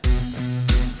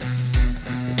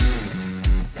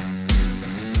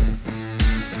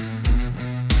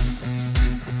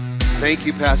Thank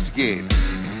you, Pastor Gabe.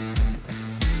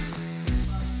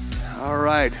 All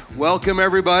right, welcome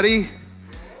everybody.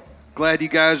 Glad you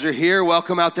guys are here.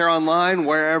 Welcome out there online,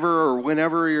 wherever or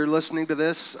whenever you're listening to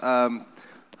this. I'm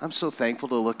so thankful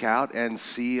to look out and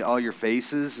see all your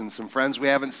faces and some friends we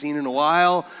haven't seen in a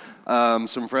while,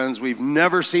 some friends we've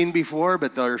never seen before,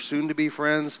 but they're soon to be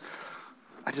friends.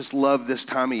 I just love this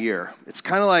time of year. It's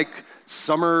kind of like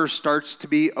summer starts to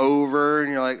be over,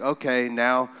 and you're like, okay,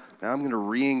 now I'm going to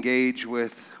re-engage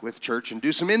with church and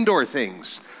do some indoor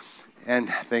things. And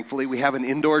thankfully, we have an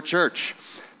indoor church,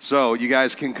 so you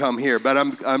guys can come here. But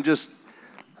I'm just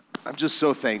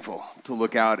so thankful to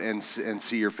look out and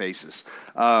see your faces.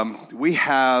 We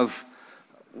have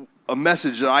a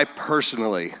message that I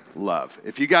personally love.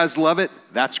 If you guys love it,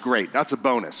 that's great. That's a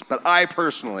bonus. But I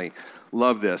personally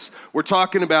love this. We're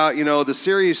talking about, the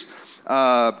series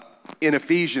in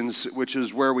Ephesians, which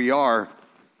is where we are,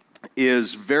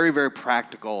 is very, very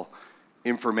practical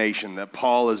information that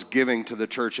Paul is giving to the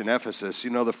church in Ephesus.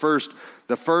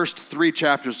 The first 3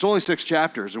 chapters, it's only 6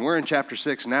 chapters, and we're in chapter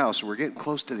 6 now, so we're getting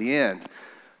close to the end.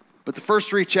 But the first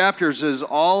 3 chapters is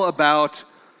all about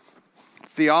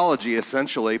theology,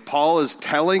 essentially. Paul is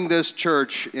telling this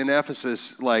church in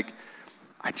Ephesus,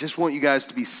 I just want you guys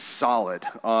to be solid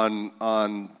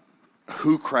on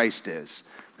who Christ is,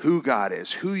 who God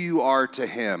is, who you are to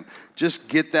him. Just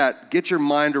get your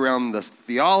mind around the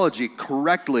theology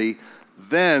correctly.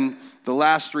 Then the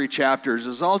last 3 chapters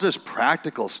is all just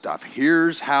practical stuff.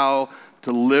 Here's how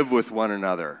to live with one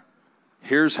another.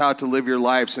 Here's how to live your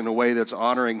lives in a way that's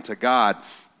honoring to God.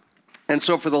 And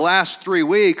so for the last 3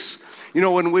 weeks,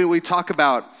 when we talk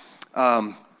about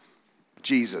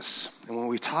Jesus and when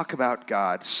we talk about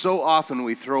God, so often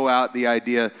we throw out the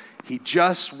idea he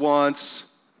just wants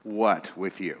what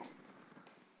with you?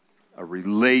 A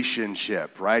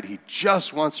relationship, right? He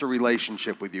just wants a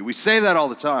relationship with you. We say that all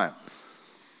the time.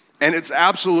 And it's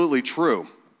absolutely true.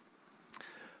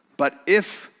 But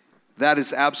if that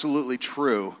is absolutely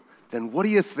true, then what do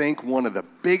you think one of the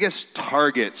biggest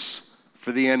targets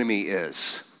for the enemy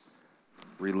is?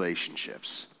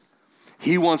 Relationships.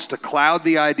 He wants to cloud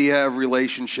the idea of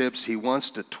relationships. He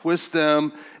wants to twist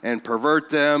them and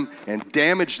pervert them and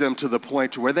damage them to the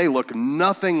point to where they look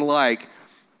nothing like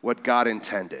what God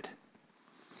intended.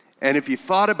 And if you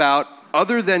thought about,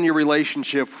 other than your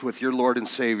relationship with your Lord and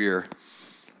Savior,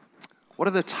 what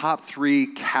are the top 3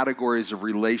 categories of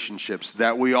relationships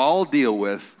that we all deal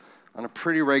with on a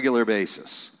pretty regular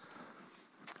basis?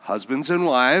 Husbands and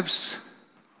wives,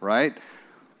 right?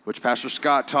 Which Pastor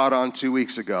Scott taught on 2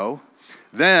 weeks ago.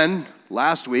 Then,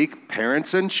 last week,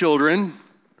 parents and children,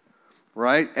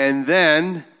 right? And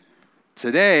then,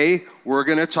 today, we're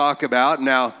going to talk about,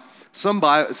 now, some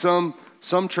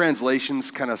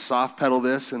translations kind of soft pedal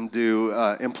this and do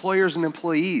employers and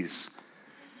employees.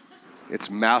 It's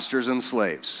masters and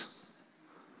slaves.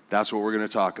 That's what we're going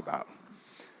to talk about.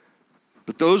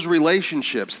 But those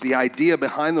relationships, the idea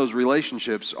behind those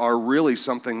relationships are really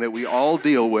something that we all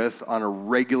deal with on a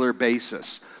regular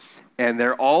basis. And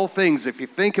they're all things, if you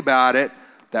think about it,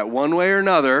 that one way or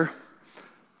another,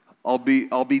 I'll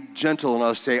be gentle and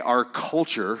I'll say our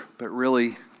culture, but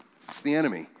really it's the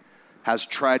enemy, has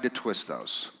tried to twist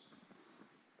those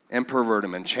and pervert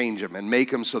them and change them and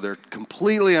make them so they're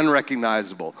completely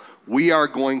unrecognizable. We are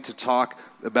going to talk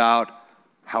about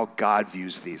how God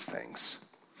views these things.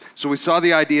 So we saw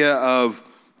the idea of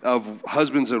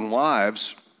husbands and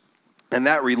wives and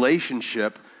that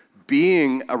relationship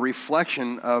being a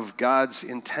reflection of God's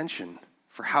intention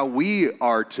for how we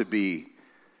are to be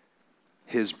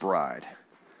his bride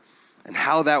and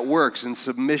how that works in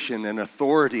submission and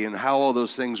authority and how all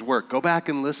those things work. Go back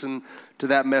and listen to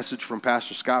that message from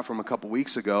Pastor Scott from a couple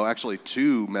weeks ago, actually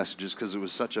 2 messages because it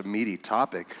was such a meaty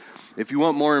topic, if you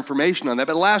want more information on that.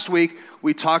 But last week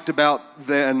we talked about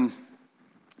then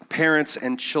parents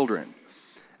and children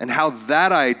and how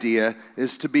that idea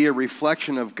is to be a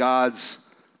reflection of God's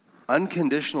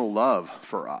unconditional love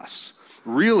for us.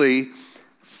 Really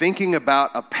thinking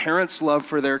about a parent's love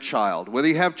for their child. Whether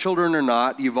you have children or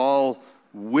not, you've all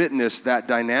witnessed that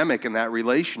dynamic in that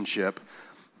relationship.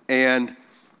 And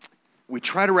we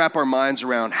try to wrap our minds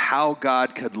around how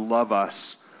God could love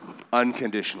us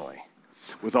unconditionally.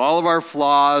 With all of our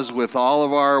flaws, with all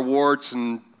of our warts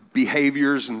and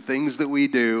behaviors and things that we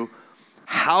do,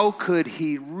 how could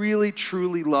he really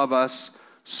truly love us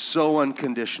so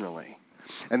unconditionally?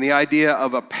 And the idea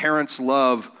of a parent's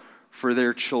love for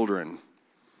their children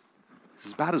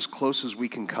is about as close as we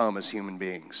can come as human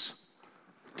beings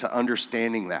to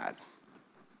understanding that.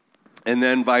 And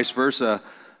then vice versa,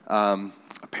 a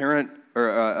parent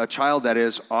or a child that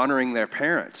is honoring their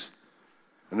parent.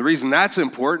 And the reason that's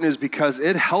important is because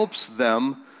it helps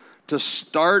them to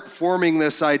start forming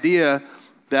this idea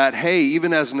that, hey,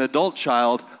 even as an adult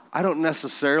child, I don't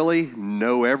necessarily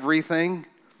know everything.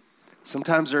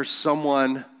 Sometimes there's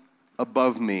someone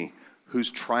above me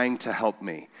who's trying to help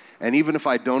me. And even if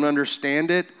I don't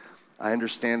understand it, I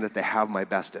understand that they have my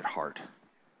best at heart,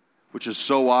 which is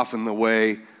so often the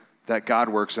way that God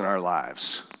works in our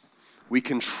lives. We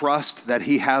can trust that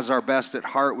he has our best at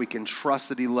heart. We can trust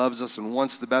that he loves us and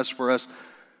wants the best for us.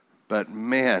 But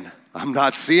man, I'm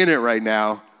not seeing it right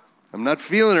now. I'm not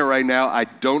feeling it right now. I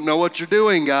don't know what you're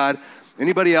doing, God.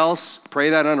 Anybody else pray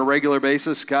that on a regular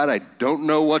basis? God, I don't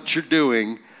know what you're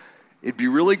doing. It'd be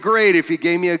really great if you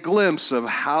gave me a glimpse of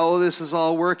how this is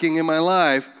all working in my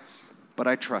life, but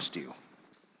I trust you.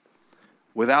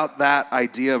 Without that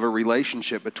idea of a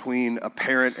relationship between a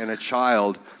parent and a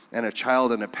child and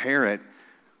a parent,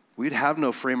 we'd have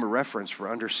no frame of reference for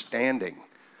understanding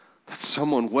that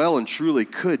someone well and truly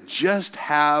could just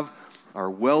have our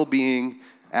well-being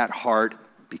at heart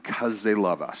because they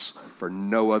love us for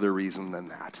no other reason than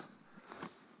that.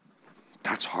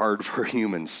 That's hard for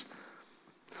humans.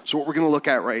 So what we're going to look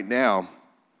at right now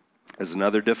is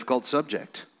another difficult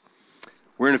subject.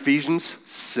 We're in Ephesians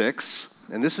 6,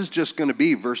 and this is just going to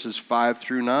be verses 5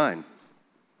 through 9.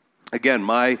 Again,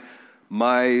 my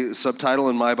subtitle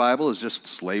in my Bible is just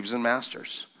Slaves and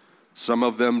Masters. Some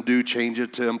of them do change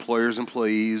it to employers,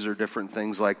 employees, or different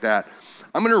things like that.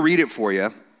 I'm going to read it for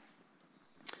you,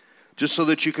 just so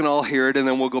that you can all hear it, and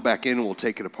then we'll go back in and we'll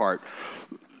take it apart.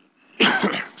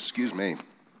 Excuse me.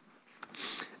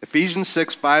 Ephesians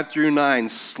 6, 5 through 9.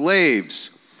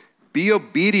 Slaves, be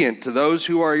obedient to those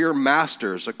who are your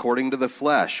masters according to the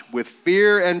flesh, with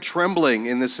fear and trembling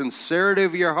in the sincerity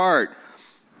of your heart,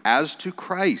 as to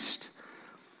Christ,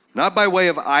 not by way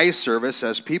of eye service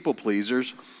as people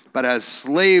pleasers, but as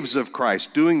slaves of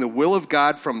Christ, doing the will of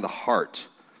God from the heart.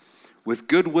 With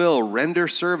good will render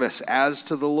service as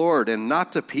to the Lord and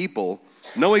not to people,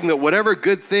 knowing that whatever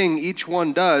good thing each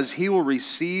one does, he will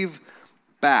receive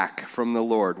back from the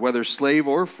Lord, whether slave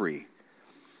or free.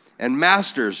 And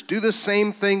masters, do the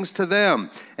same things to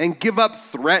them, and give up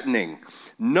threatening,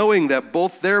 knowing that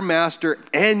both their master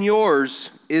and yours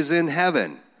is in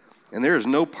heaven, and there is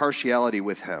no partiality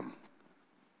with him.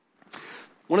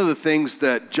 One of the things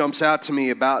that jumps out to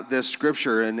me about this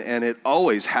scripture, and it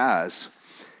always has,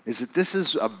 is that this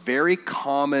is a very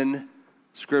common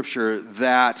scripture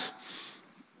that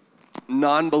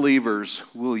non-believers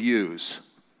will use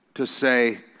to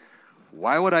say,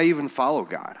 why would I even follow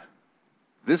God?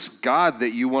 This God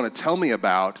that you want to tell me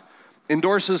about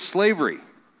endorses slavery.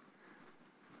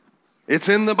 It's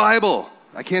in the Bible.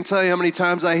 I can't tell you how many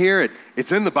times I hear it.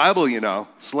 It's in the Bible, you know,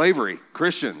 slavery.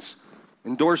 Christians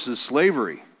endorses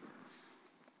slavery.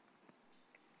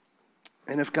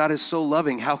 And if God is so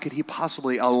loving, how could he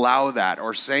possibly allow that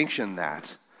or sanction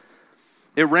that?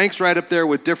 It ranks right up there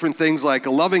with different things like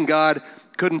a loving God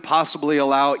couldn't possibly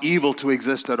allow evil to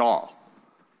exist at all.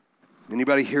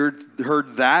 Anybody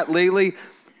heard that lately?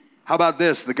 How about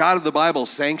this? The God of the Bible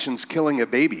sanctions killing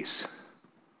of babies.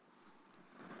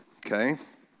 Okay?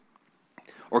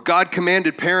 Or God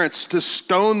commanded parents to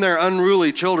stone their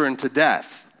unruly children to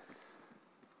death.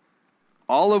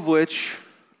 All of which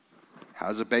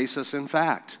has a basis in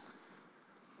fact,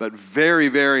 but very,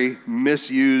 very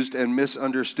misused and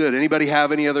misunderstood. Anybody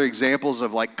have any other examples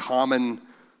of like common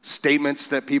statements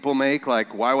that people make?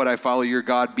 Like, why would I follow your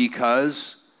God?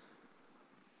 Because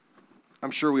I'm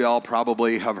sure we all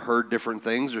probably have heard different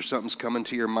things or something's coming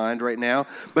to your mind right now,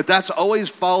 but that's always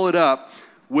followed up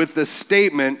with the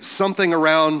statement, something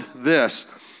around this.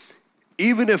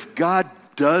 Even if God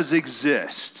does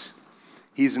exist,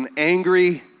 he's an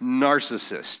angry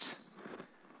narcissist.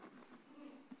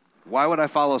 Why would I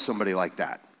follow somebody like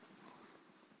that?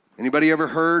 Anybody ever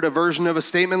heard a version of a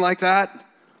statement like that?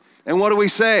 And what do we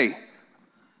say?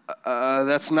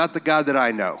 That's not the God that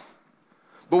I know.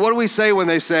 But what do we say when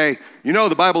they say, you know,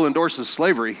 the Bible endorses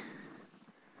slavery?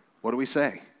 What do we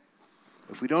say?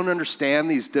 If we don't understand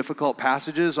these difficult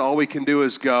passages, all we can do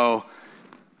is go,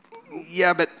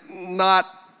 yeah, but not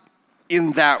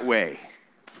in that way.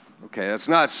 Okay, that's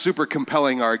not a super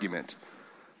compelling argument.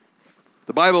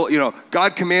 The Bible, you know,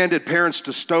 God commanded parents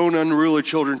to stone unruly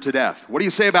children to death. What do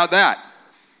you say about that?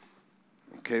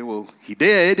 Okay, well, he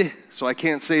did, so I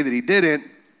can't say that he didn't,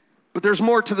 but there's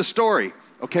more to the story.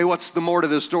 Okay, what's the more to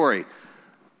the story?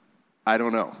 I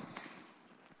don't know.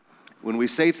 When we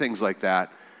say things like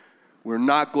that, we're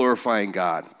not glorifying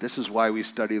God. This is why we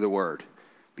study the Word,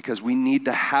 because we need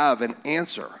to have an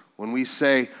answer. When we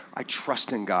say, I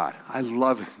trust in God, I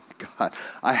love God,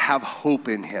 I have hope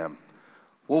in him.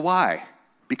 Well, why?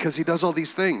 because he does all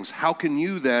these things. How can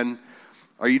you then,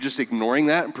 are you just ignoring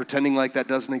that and pretending like that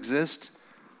doesn't exist?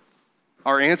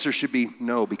 Our answer should be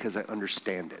no, because I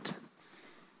understand it.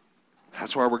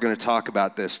 That's why we're going to talk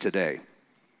about this today.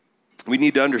 We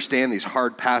need to understand these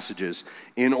hard passages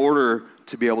in order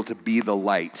to be able to be the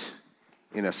light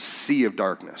in a sea of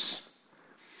darkness.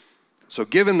 So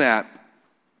given that,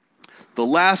 the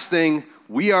last thing,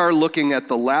 we are looking at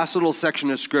the last little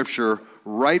section of Scripture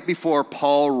right before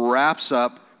Paul wraps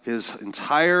up his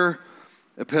entire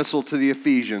epistle to the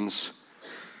Ephesians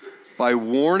by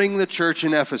warning the church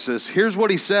in Ephesus. Here's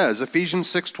what he says, Ephesians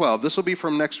 6:12. This will be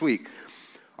from next week.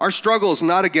 Our struggle is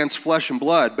not against flesh and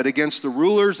blood, but against the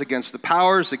rulers, against the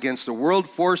powers, against the world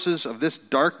forces of this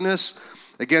darkness,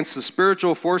 against the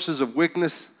spiritual forces of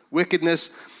wickedness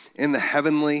in the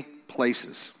heavenly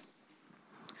places.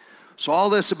 So all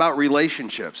this about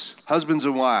relationships, husbands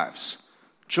and wives,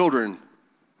 children,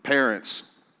 parents,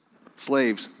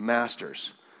 slaves,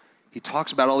 masters. He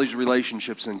talks about all these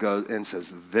relationships and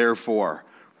says, therefore,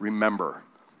 remember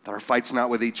that our fight's not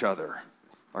with each other.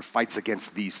 Our fight's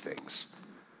against these things.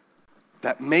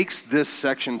 That makes this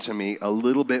section to me a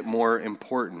little bit more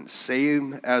important,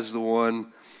 same as the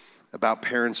one about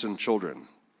parents and children.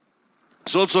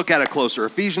 So let's look at it closer.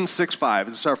 Ephesians 6:5.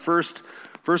 This is our first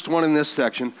one in this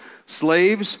section.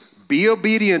 Slaves, be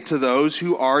obedient to those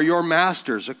who are your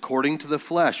masters according to the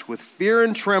flesh, with fear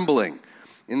and trembling,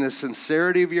 in the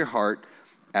sincerity of your heart,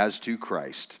 as to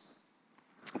Christ.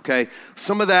 Okay,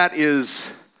 some of that is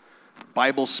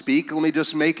Bible speak. Let me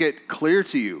just make it clear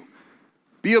to you.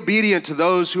 Be obedient to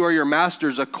those who are your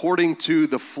masters according to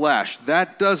the flesh.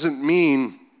 That doesn't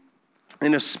mean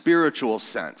in a spiritual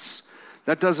sense.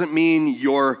 That doesn't mean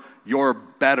you're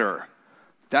better.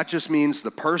 That just means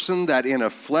the person that in a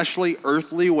fleshly,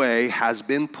 earthly way has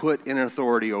been put in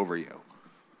authority over you.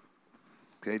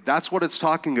 Okay, that's what it's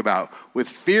talking about. With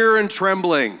fear and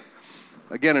trembling.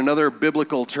 Again, another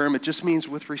biblical term, it just means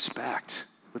with respect,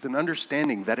 with an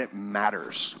understanding that it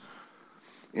matters.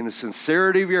 In the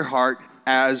sincerity of your heart,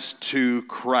 as to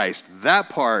Christ. That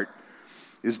part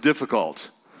is difficult.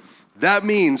 That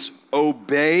means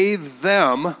obey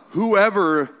them,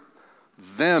 whoever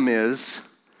them is,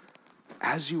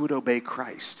 as you would obey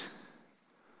Christ.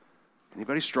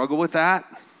 Anybody struggle with that?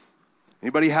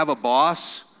 Anybody have a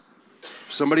boss?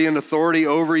 Somebody in authority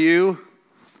over you?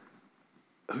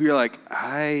 Who you're like,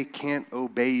 I can't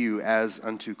obey you as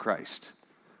unto Christ.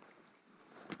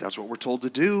 But that's what we're told to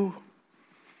do.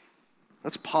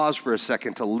 Let's pause for a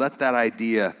second to let that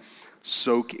idea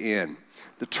soak in.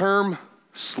 The term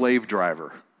slave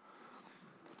driver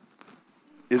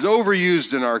is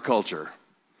overused in our culture.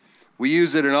 We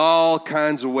use it in all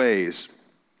kinds of ways.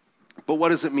 But what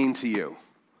does it mean to you?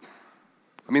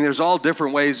 I mean, there's all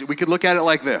different ways. We could look at it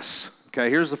like this.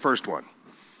 Okay, here's the first one.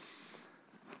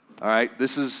 All right,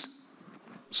 this is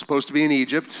supposed to be in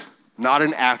Egypt, not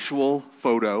an actual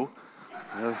photo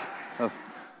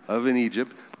of in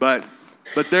Egypt, but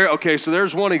there. Okay, so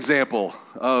there's one example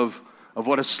of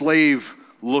what a slave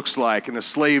looks like, and a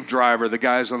slave driver, the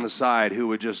guys on the side who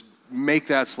would just make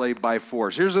that slave by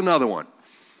force. Here's another one.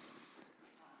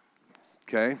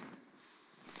 Okay,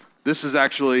 this is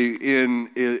actually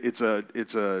it's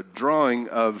a drawing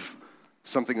of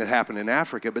something that happened in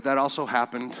Africa, but that also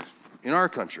happened in our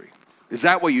country. Is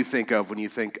that what you think of when you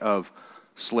think of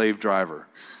slave driver?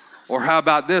 Or how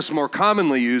about this more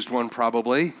commonly used one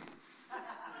probably?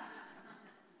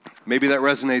 Maybe that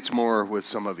resonates more with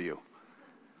some of you.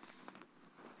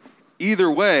 Either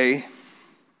way,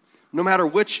 no matter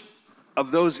which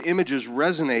of those images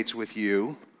resonates with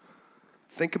you,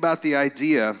 think about the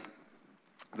idea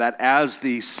that as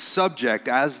the subject,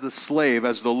 as the slave,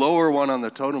 as the lower one on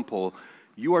the totem pole,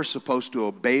 you are supposed to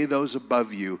obey those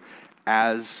above you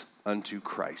as unto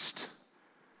Christ.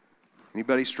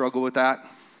 Anybody struggle with that?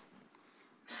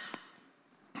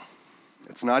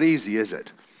 It's not easy, is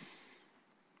it?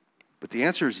 But the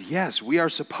answer is yes, we are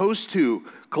supposed to.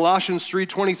 Colossians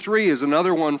 3:23 is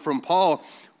another one from Paul.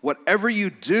 Whatever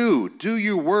you do, do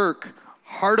your work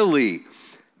heartily,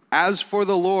 as for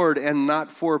the Lord and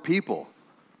not for people.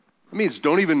 It means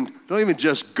don't even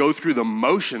just go through the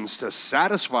motions to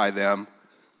satisfy them.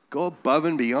 Go above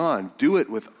and beyond. Do it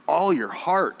with all your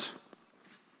heart.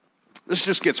 This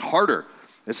just gets harder.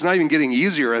 It's not even getting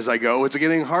easier as I go. It's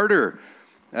getting harder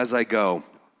as I go.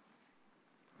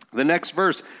 The next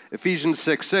verse, Ephesians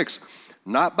 6:6,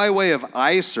 not by way of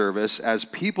eye service as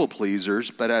people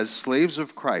pleasers, but as slaves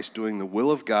of Christ, doing the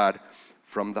will of God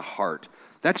from the heart.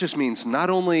 That just means not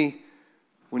only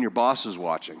when your boss is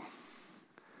watching,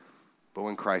 but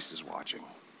when Christ is watching.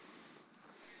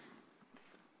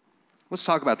 Let's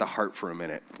talk about the heart for a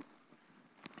minute.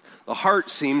 The heart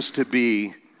seems to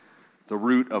be the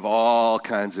root of all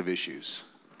kinds of issues.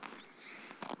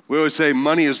 We always say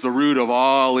money is the root of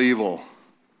all evil.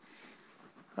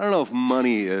 I don't know if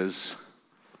money is.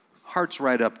 Heart's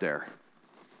right up there.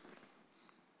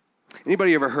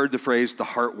 Anybody ever heard the phrase, the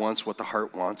heart wants what the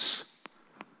heart wants?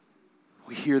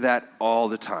 We hear that all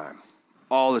the time.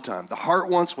 All the time. The heart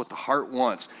wants what the heart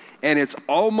wants. And it's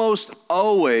almost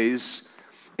always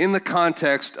in the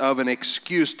context of an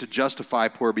excuse to justify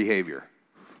poor behavior.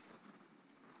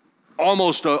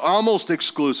 Almost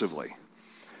exclusively.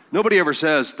 Nobody ever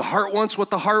says, the heart wants what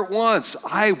the heart wants.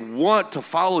 I want to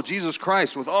follow Jesus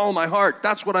Christ with all my heart.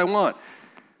 That's what I want.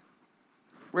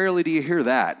 Rarely do you hear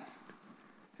that.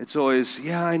 It's always,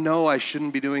 yeah, I know I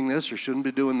shouldn't be doing this or shouldn't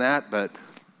be doing that, but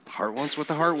the heart wants what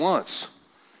the heart wants.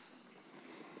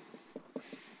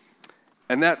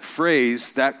 And that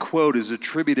phrase, that quote is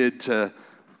attributed to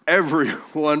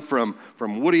everyone from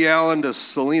Woody Allen to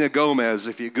Selena Gomez,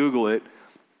 if you Google it,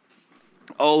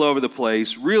 all over the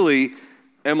place. Really,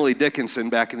 Emily Dickinson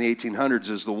back in the 1800s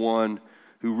is the one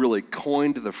who really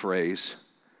coined the phrase.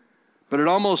 But it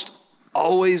almost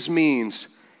always means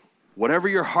whatever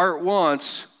your heart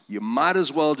wants, you might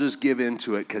as well just give in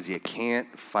to it because you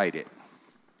can't fight it.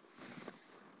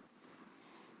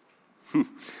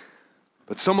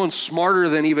 But someone smarter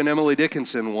than even Emily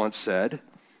Dickinson once said,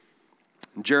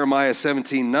 in Jeremiah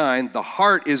 17:9, the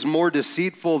heart is more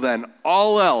deceitful than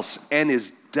all else and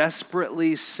is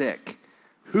desperately sick.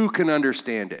 Who can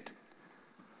understand it?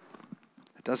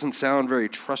 It doesn't sound very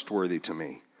trustworthy to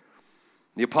me.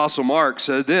 The Apostle Mark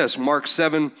said this, Mark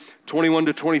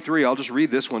 7:21-23. I'll just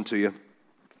read this one to you.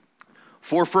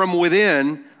 For from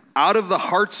within, out of the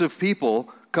hearts of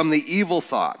people, come the evil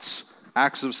thoughts,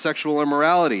 acts of sexual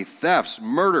immorality, thefts,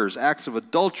 murders, acts of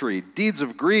adultery, deeds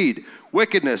of greed,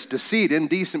 wickedness, deceit,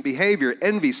 indecent behavior,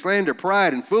 envy, slander,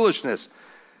 pride, and foolishness.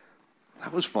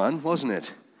 That was fun, wasn't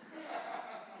it?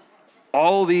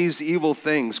 All these evil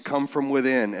things come from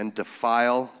within and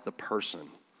defile the person.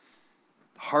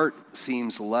 The heart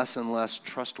seems less and less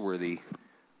trustworthy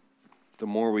the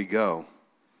more we go.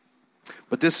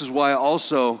 But this is why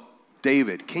also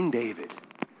David, King David,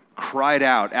 cried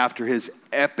out after his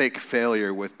epic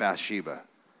failure with Bathsheba.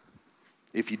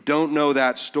 If you don't know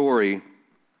that story,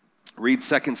 read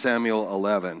 2 Samuel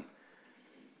 11.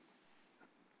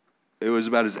 It was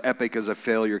about as epic as a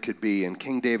failure could be, and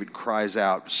King David cries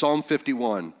out. Psalm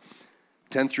 51,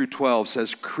 10-12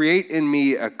 says, create in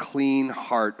me a clean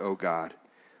heart, O God,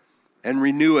 and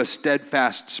renew a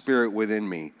steadfast spirit within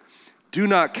me. Do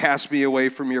not cast me away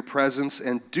from your presence,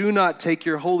 and do not take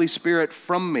your Holy Spirit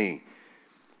from me.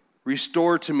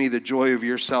 Restore to me the joy of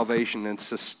your salvation and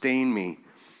sustain me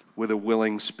with a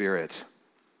willing spirit.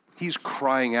 He's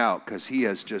crying out because he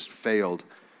has just failed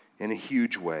in a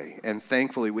huge way. And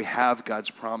thankfully, we have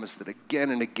God's promise that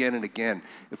again and again and again,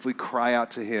 if we cry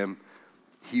out to him,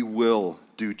 he will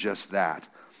do just that.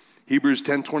 Hebrews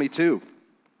 10:22.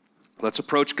 Let's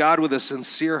approach God with a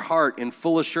sincere heart in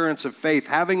full assurance of faith,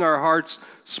 having our hearts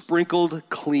sprinkled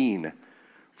clean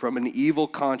from an evil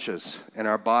conscience and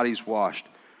our bodies washed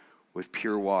with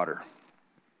pure water.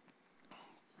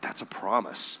 That's a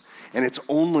promise. And it's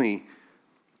only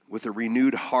with a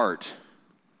renewed heart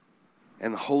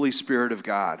and the Holy Spirit of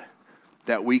God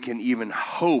that we can even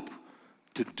hope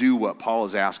to do what Paul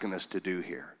is asking us to do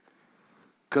here.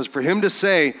 Because for him to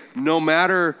say, no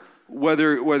matter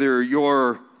whether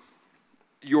your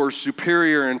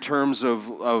superior in terms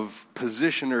of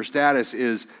position or status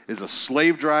is a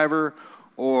slave driver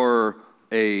or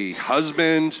a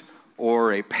husband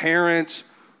or a parent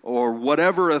or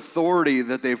whatever authority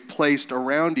that they've placed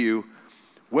around you,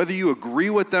 whether you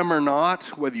agree with them or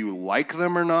not, whether you like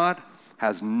them or not,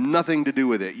 has nothing to do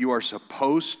with it. You are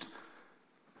supposed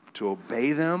to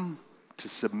obey them, to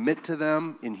submit to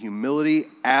them in humility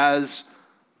as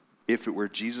if it were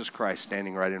Jesus Christ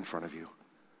standing right in front of you.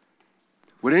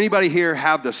 Would anybody here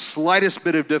have the slightest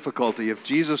bit of difficulty if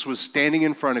Jesus was standing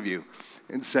in front of you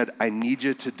and said, I need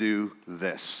you to do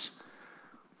this?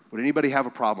 Would anybody have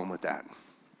a problem with that?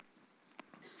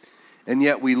 And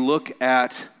yet we look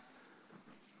at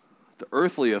the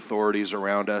earthly authorities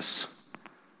around us,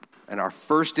 and our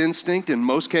first instinct, in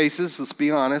most cases, let's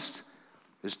be honest,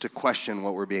 is to question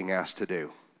what we're being asked to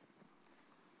do.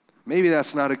 Maybe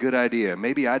that's not a good idea.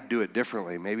 Maybe I'd do it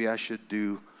differently. Maybe I should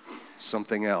do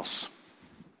something else.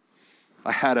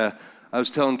 I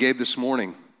was telling Gabe this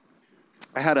morning,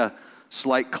 I had a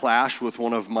slight clash with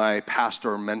one of my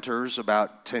pastor mentors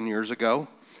about 10 years ago,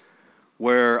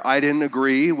 where I didn't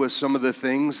agree with some of the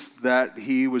things that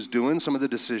he was doing, some of the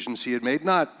decisions he had made,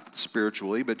 not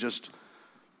spiritually, but just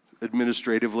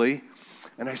administratively.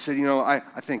 And I said, I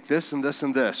think this and this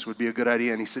and this would be a good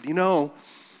idea. And he said,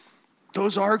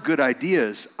 those are good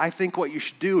ideas. I think what you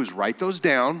should do is write those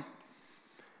down.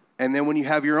 And then when you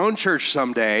have your own church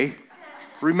someday,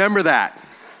 remember that.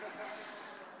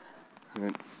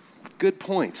 Good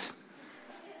point.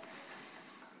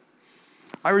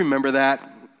 I remember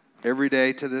that every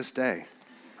day to this day.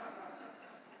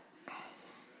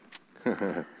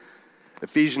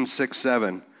 Ephesians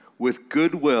 6:7, with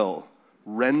good will,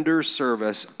 render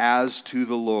service as to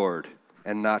the Lord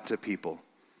and not to people.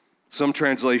 Some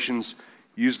translations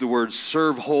use the word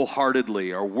serve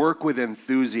wholeheartedly or work with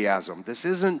enthusiasm. This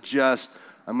isn't just,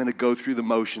 I'm going to go through the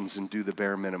motions and do the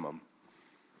bare minimum.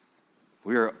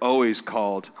 We are always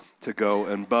called to go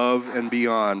above and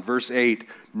beyond. Verse 8,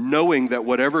 knowing that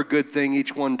whatever good thing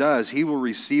each one does, he will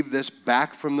receive this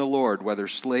back from the Lord, whether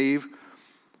slave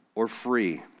or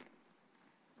free.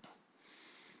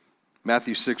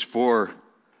 Matthew 6:4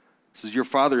 says, your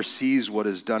Father sees what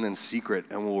is done in secret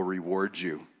and will reward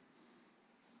you.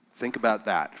 Think about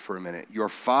that for a minute. Your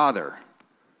Father,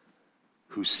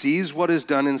 who sees what is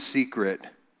done in secret,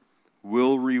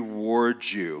 will reward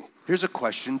you. Here's a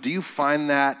question. Do you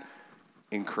find that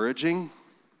encouraging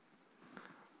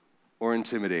or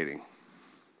intimidating?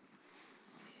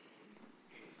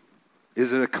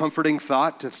 Is it a comforting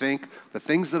thought to think the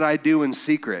things that I do in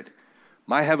secret,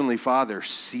 my Heavenly Father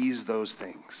sees those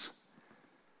things?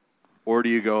 Or do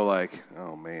you go like,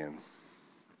 oh man,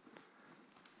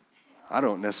 I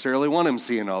don't necessarily want him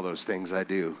seeing all those things I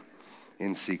do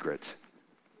in secret?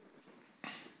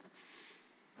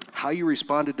 How you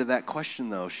responded to that question,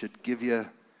 though, should give you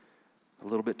a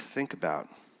little bit to think about.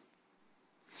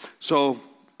 So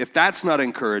if that's not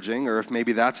encouraging, or if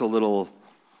maybe that's a little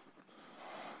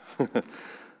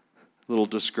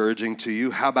discouraging to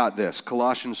you, how about this?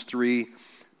 Colossians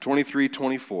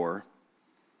 3:23-24.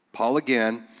 Paul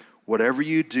again, whatever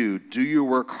you do, do your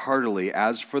work heartily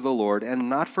as for the Lord and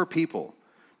not for people,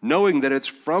 knowing that it's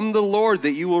from the Lord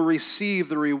that you will receive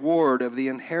the reward of the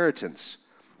inheritance.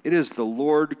 It is the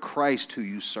Lord Christ who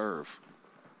you serve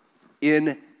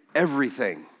in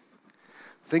everything.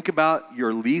 Think about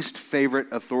your least favorite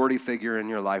authority figure in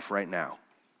your life right now,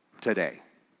 today,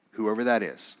 whoever that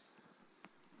is.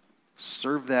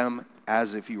 Serve them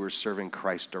as if you were serving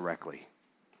Christ directly.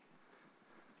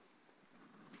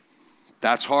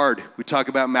 That's hard. We talk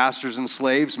about masters and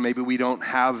slaves. Maybe we don't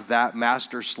have that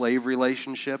master-slave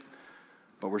relationship,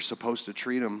 but we're supposed to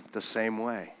treat them the same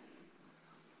way.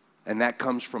 And that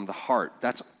comes from the heart.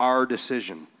 That's our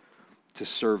decision to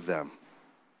serve them.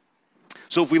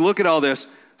 So if we look at all this,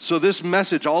 so this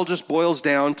message all just boils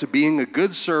down to being a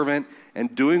good servant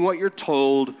and doing what you're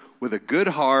told with a good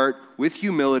heart, with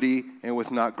humility, and with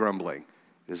not grumbling.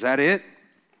 Is that it?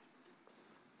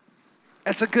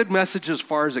 That's a good message as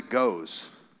far as it goes.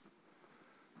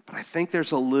 But I think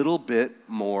there's a little bit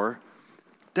more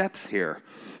depth here.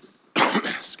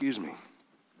 Excuse me.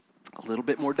 A little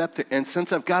bit more depth here. And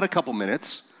since I've got a couple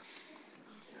minutes,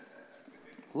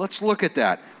 let's look at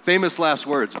that. Famous last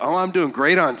words. Oh, I'm doing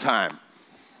great on time.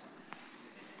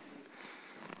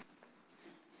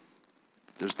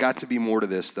 There's got to be more to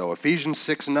this, though. Ephesians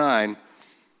 6:9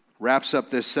 wraps up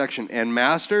this section. And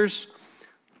masters,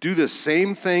 do the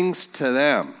same things to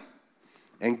them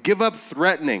and give up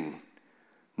threatening,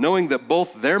 knowing that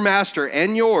both their master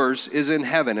and yours is in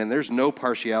heaven, and there's no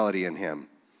partiality in him.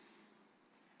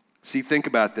 See, think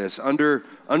about this. Under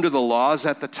the laws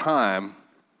at the time,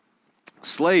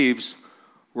 slaves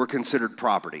were considered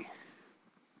property.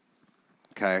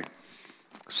 Okay?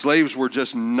 Slaves were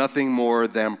just nothing more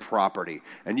than property.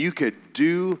 And you could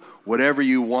do whatever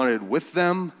you wanted with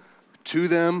them, to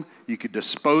them. You could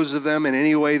dispose of them in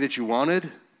any way that you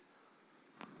wanted.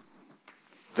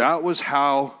 That was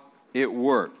how it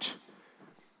worked.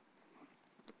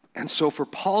 And so for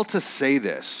Paul to say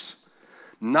this,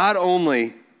 not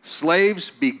only slaves,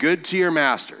 be good to your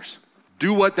masters,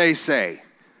 do what they say.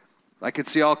 I could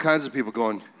see all kinds of people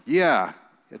going, yeah,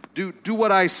 do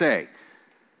what I say.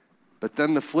 But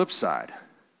then the flip side,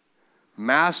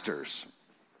 masters,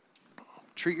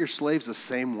 treat your slaves the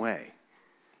same way.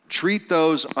 Treat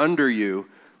those under you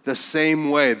the same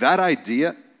way. That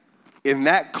idea in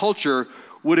that culture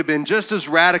would have been just as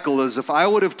radical as if I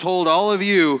would have told all of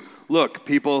you, look,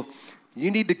 people, you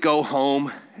need to go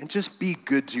home and just be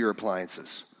good to your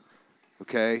appliances,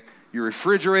 okay? Your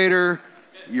refrigerator,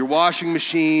 your washing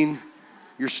machine,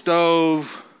 your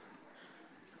stove.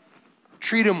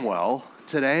 Treat them well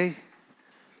today.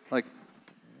 Like,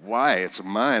 why? It's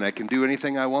mine. I can do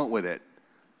anything I want with it.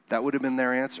 That would have been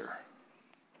their answer.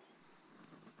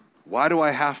 Why do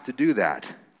I have to do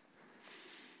that?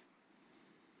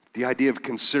 The idea of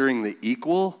considering the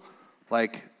equal,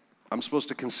 Like, I'm supposed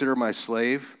to consider my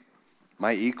slave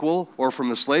my equal? Or from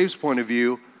the slave's point of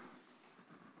view,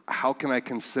 how can I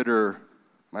consider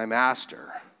my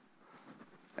master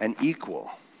an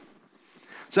equal?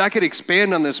 So I could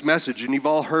expand on this message, and you've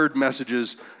all heard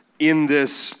messages in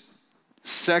this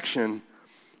section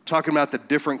talking about the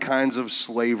different kinds of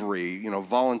slavery,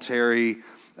 voluntary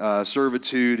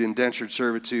servitude, indentured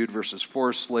servitude versus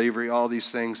forced slavery, all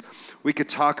these things. We could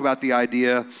talk about the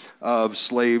idea of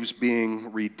slaves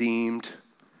being redeemed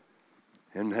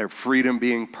and their freedom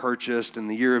being purchased in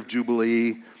the year of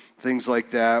Jubilee, things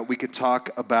like that. We could talk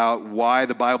about why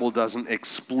the Bible doesn't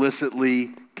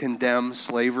explicitly condemn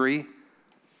slavery.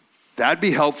 That'd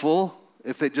be helpful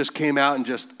if it just came out and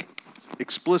just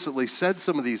explicitly said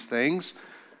some of these things.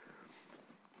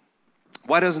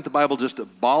 Why doesn't the Bible just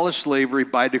abolish slavery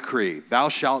by decree? Thou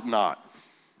shalt not.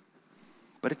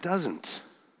 But it doesn't.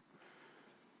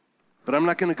 But I'm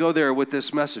not going to go there with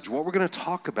this message. What we're going to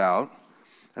talk about,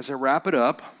 as I wrap it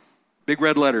up, big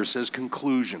red letters says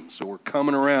conclusion. So we're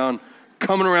coming around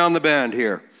the bend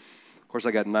here. Of course,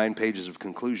 I got 9 pages of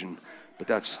conclusion, but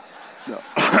it's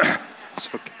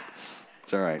okay.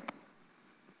 It's all right.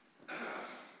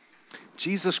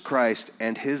 Jesus Christ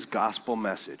and his gospel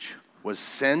message was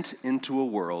sent into a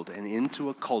world and into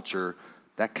a culture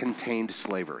that contained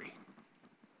slavery.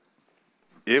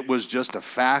 It was just a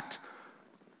fact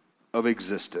of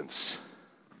existence.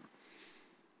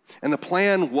 And the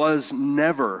plan was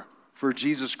never for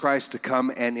Jesus Christ to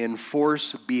come and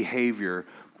enforce behavior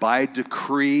by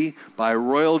decree, by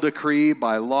royal decree,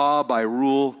 by law, by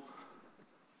rule.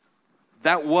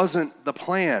 That wasn't the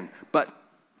plan, but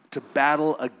to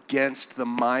battle against the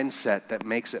mindset that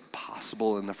makes it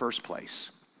possible in the first place.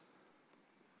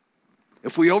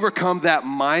 If we overcome that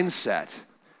mindset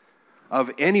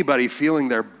of anybody feeling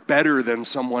they're better than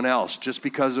someone else just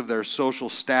because of their social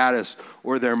status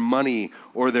or their money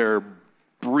or their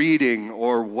breeding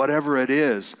or whatever it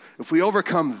is, if we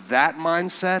overcome that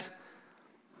mindset,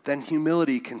 then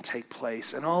humility can take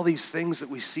place. And all these things that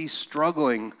we see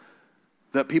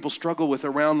that people struggle with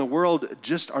around the world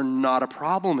just are not a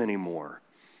problem anymore.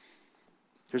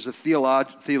 There's a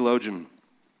theologian,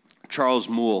 Charles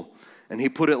Moule, and he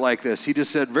put it like this. He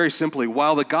just said very simply,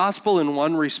 while the gospel in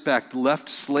one respect left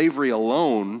slavery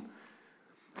alone,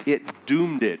 it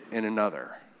doomed it in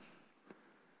another.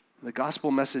 The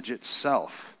gospel message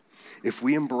itself, if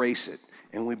we embrace it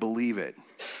and we believe it,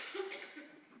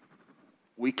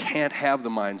 we can't have the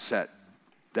mindset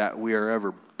that we are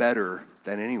ever better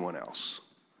than anyone else.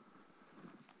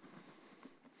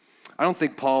 I don't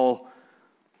think Paul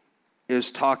is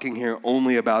talking here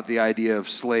only about the idea of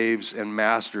slaves and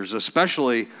masters,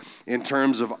 especially in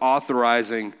terms of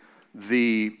authorizing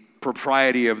the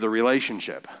propriety of the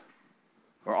relationship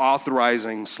or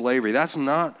authorizing slavery. That's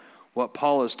not what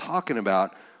Paul is talking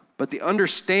about, but the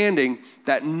understanding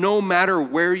that no matter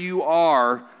where you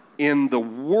are in the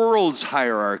world's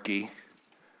hierarchy,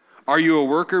 are you a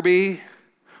worker bee?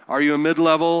 Are you a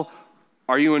mid-level?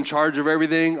 Are you in charge of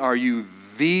everything? Are you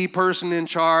the person in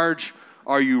charge?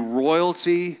 Are you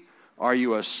royalty? Are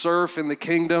you a serf in the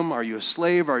kingdom? Are you a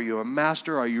slave? Are you a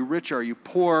master? Are you rich? Are you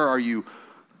poor? Are you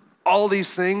all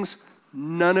these things?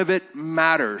 None of it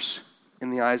matters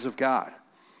in the eyes of God.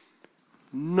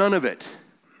 None of it.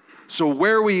 So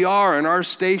where we are in our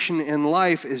station in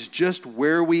life is just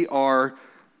where we are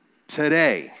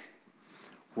today.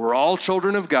 We're all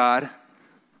children of God,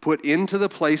 put into the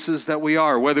places that we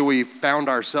are, whether we found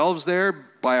ourselves there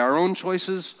by our own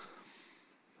choices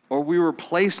or we were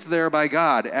placed there by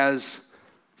God, as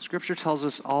Scripture tells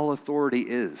us all authority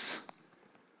is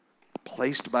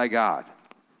placed by God.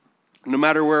 No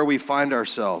matter where we find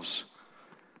ourselves,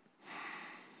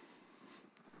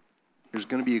 there's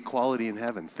going to be equality in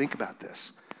heaven. Think about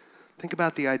this. Think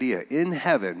about the idea. In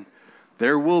heaven,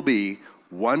 there will be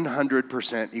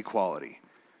 100% equality.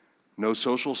 No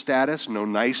social status, no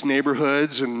nice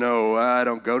neighborhoods, and no, I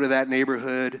don't go to that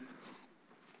neighborhood.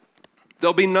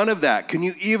 There'll be none of that. Can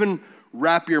you even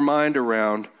wrap your mind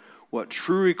around what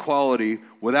true equality,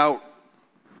 without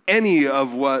any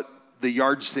of what the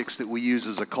yardsticks that we use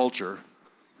as a culture,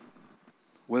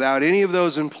 without any of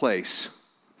those in place,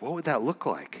 what would that look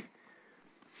like?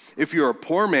 If you're a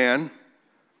poor man,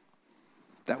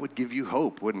 that would give you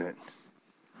hope, wouldn't it?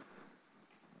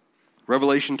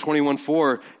 Revelation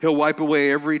 21:4, he'll wipe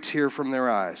away every tear from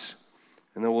their eyes,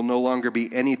 and there will no longer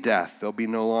be any death. There'll be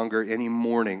no longer any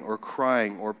mourning or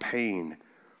crying or pain.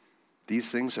 These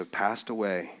things have passed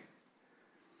away.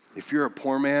 If you're a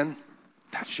poor man,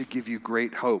 that should give you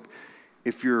great hope.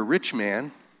 If you're a rich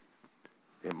man,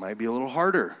 it might be a little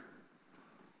harder,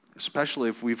 especially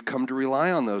if we've come to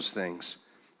rely on those things.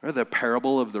 Or the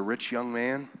parable of the rich young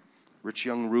man, rich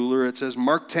young ruler. It says,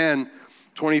 Mark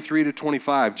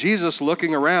 10:23-25. Jesus,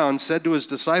 looking around, said to his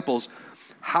disciples,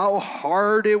 how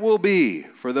hard it will be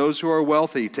for those who are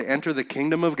wealthy to enter the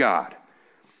kingdom of God.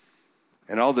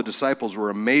 And all the disciples were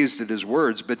amazed at his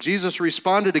words. But Jesus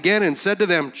responded again and said to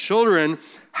them, children,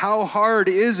 how hard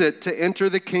is it to enter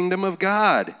the kingdom of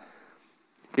God?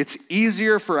 It's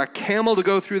easier for a camel to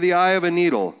go through the eye of a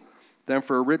needle than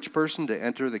for a rich person to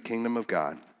enter the kingdom of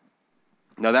God.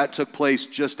 Now that took place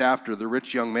just after the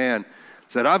rich young man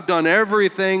said, I've done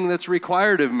everything that's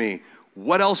required of me.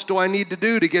 What else do I need to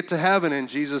do to get to heaven? And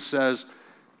Jesus says,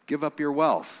 give up your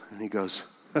wealth. And he goes,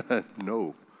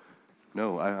 no,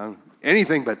 I'm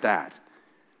anything but that.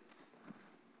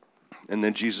 And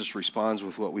then Jesus responds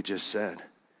with what we just said.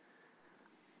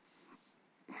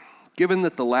 Given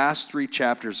that the last 3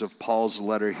 chapters of Paul's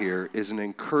letter here is an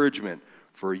encouragement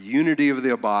for unity of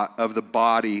the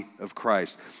body of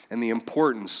Christ and the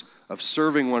importance of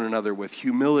serving one another with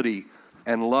humility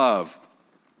and love,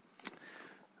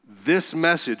 this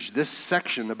message, this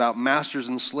section about masters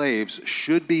and slaves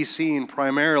should be seen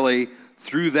primarily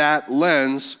through that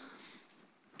lens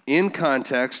in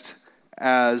context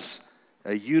as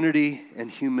a unity and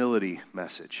humility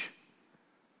message.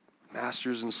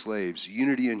 Masters and slaves,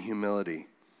 unity and humility.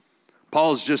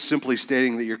 Paul is just simply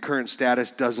stating that your current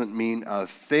status doesn't mean a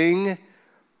thing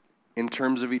in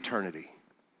terms of eternity.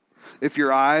 If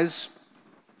your eyes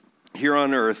here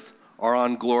on earth are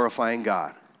on glorifying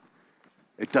God,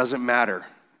 it doesn't matter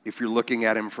if you're looking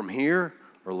at him from here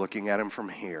or looking at him from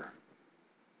here,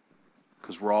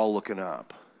 because we're all looking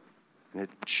up, and it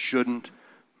shouldn't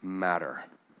matter.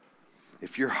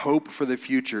 If your hope for the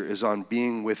future is on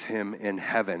being with him in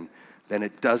heaven, then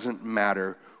it doesn't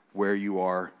matter where you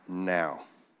are now.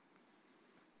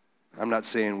 I'm not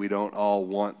saying we don't all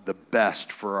want the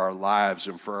best for our lives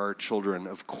and for our children.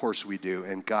 Of course we do,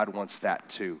 and God wants that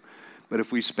too. But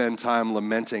if we spend time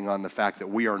lamenting on the fact that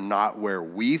we are not where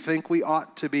we think we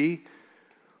ought to be,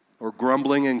 or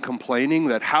grumbling and complaining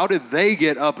that how did they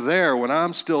get up there when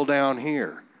I'm still down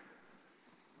here?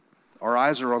 Our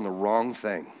eyes are on the wrong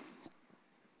thing.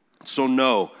 So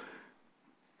no,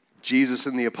 Jesus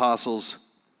and the apostles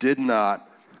did not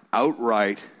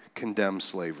outright condemn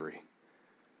slavery.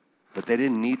 But they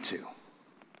didn't need to.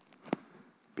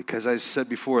 Because as I said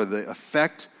before, the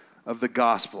effect of the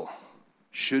gospel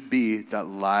should be that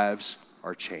lives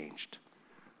are changed.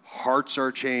 Hearts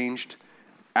are changed.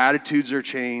 Attitudes are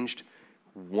changed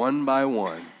one by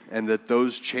one. And that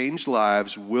those changed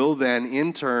lives will then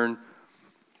in turn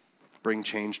bring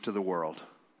change to the world.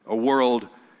 A world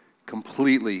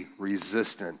completely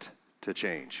resistant to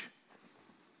change.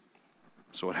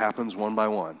 So it happens one by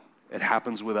one. It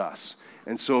happens with us.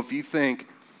 And so if you think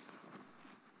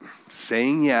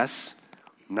saying yes,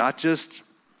 not just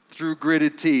through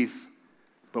gritted teeth,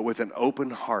 but with an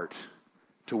open heart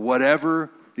to whatever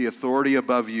the authority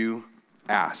above you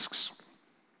asks.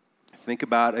 Think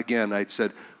about, again, I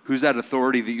said, who's that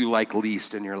authority that you like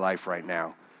least in your life right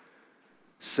now?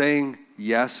 Saying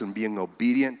yes and being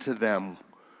obedient to them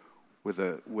with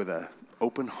a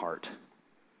open heart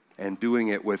and doing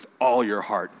it with all your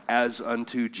heart as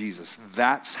unto Jesus.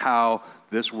 That's how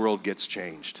this world gets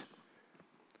changed.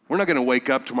 We're not going to wake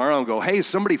up tomorrow and go, hey,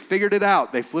 somebody figured it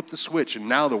out. They flipped the switch and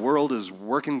now the world is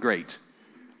working great.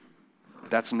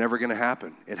 That's never going to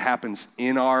happen. It happens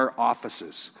in our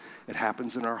offices. It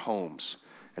happens in our homes.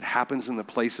 It happens in the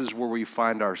places where we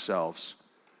find ourselves.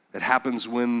 It happens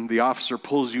when the officer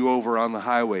pulls you over on the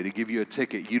highway to give you a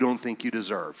ticket you don't think you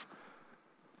deserve.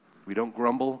 We don't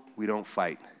grumble, we don't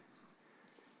fight.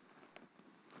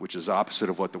 Which is opposite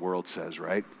of what the world says,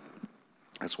 right?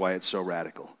 That's why it's so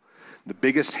radical. The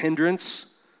biggest hindrance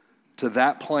to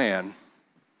that plan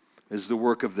is the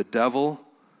work of the devil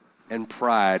and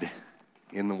pride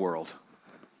in the world.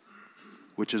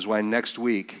 Which is why next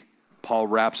week, Paul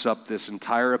wraps up this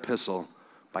entire epistle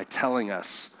by telling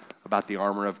us about the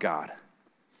armor of God.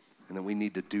 And that we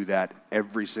need to do that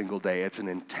every single day. It's an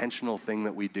intentional thing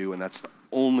that we do, and that's the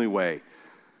only way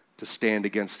to stand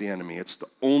against the enemy. It's the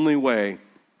only way,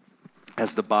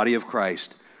 as the body of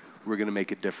Christ, we're going to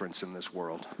make a difference in this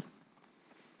world.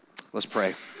 Let's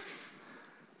pray.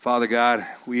 Father God,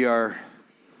 we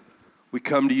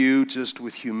come to you just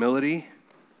with humility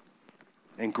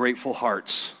and grateful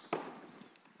hearts.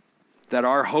 That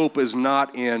our hope is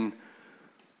not in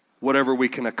whatever we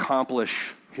can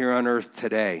accomplish here on earth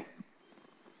today.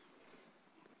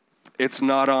 It's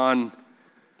not on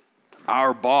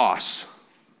our boss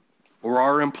or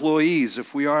our employees,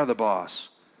 if we are the boss,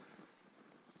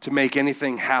 to make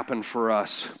anything happen for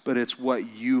us, but it's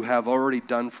what you have already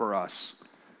done for us.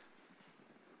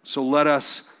 So let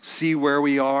us see where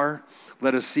we are.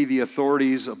 Let us see the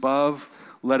authorities above.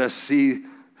 Let us see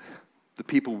the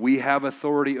people we have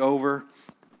authority over,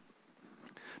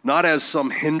 not as some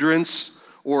hindrance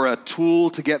or a tool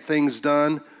to get things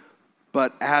done,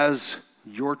 but as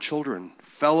your children,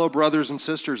 fellow brothers and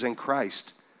sisters in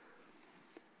Christ.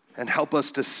 And help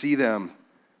us to see them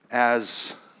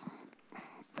as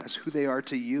who they are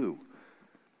to you,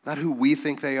 not who we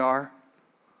think they are.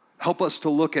 Help us to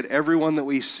look at everyone that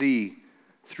we see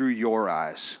through your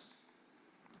eyes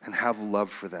and have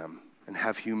love for them and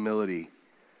have humility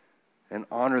and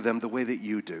honor them the way that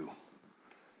you do.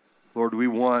 Lord, we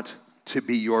want to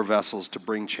be your vessels to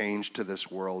bring change to this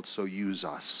world, so use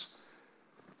us.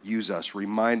 Use us.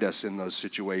 Remind us in those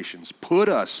situations. Put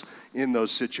us in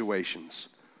those situations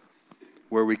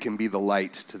where we can be the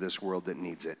light to this world that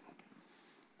needs it.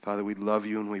 Father, we love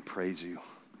you and we praise you.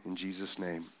 In Jesus'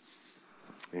 name,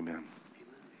 amen.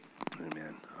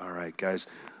 Amen. All right, guys.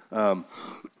 We're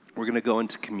going to go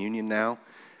into communion now.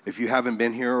 If you haven't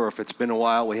been here or if it's been a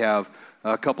while, we have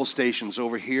a couple stations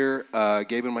over here.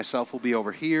 Gabe and myself will be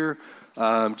over here.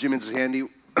 Jim and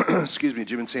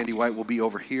Sandy White will be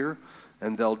over here,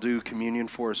 and they'll do communion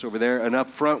for us over there. And up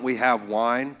front, we have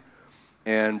wine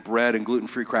and bread and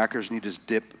gluten-free crackers, and you just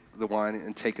dip the wine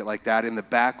and take it like that. In the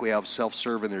back, we have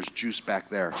self-serve, and there's juice back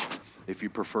there if you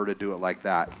prefer to do it like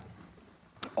that.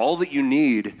 All that you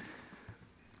need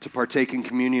to partake in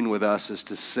communion with us is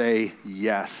to say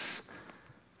yes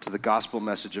to the gospel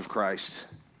message of Christ.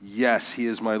 Yes, he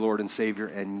is my Lord and Savior,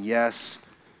 and yes,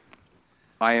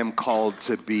 I am called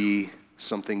to be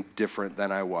something different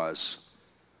than I was.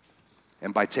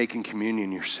 And by taking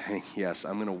communion, you're saying, yes,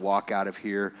 I'm going to walk out of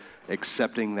here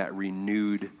accepting that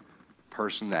renewed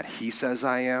person that he says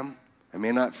I am. I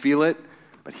may not feel it,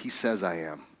 but he says I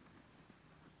am.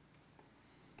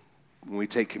 When we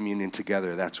take communion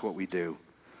together, that's what we do.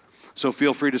 So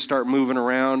feel free to start moving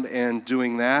around and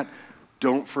doing that.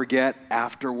 Don't forget,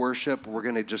 after worship, we're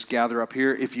going to just gather up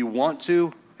here. If you want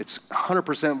to, it's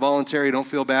 100% voluntary. Don't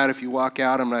feel bad if you walk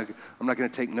out. I'm not going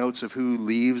to take notes of who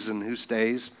leaves and who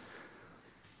stays.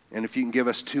 And if you can give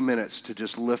us 2 minutes to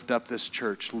just lift up this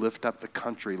church, lift up the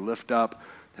country, lift up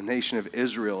the nation of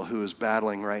Israel who is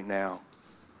battling right now.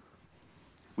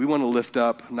 We want to lift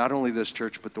up not only this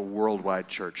church, but the worldwide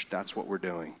church. That's what we're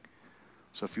doing.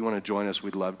 So if you want to join us,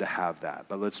 we'd love to have that.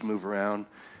 But let's move around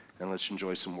and let's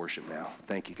enjoy some worship now.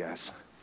 Thank you, guys.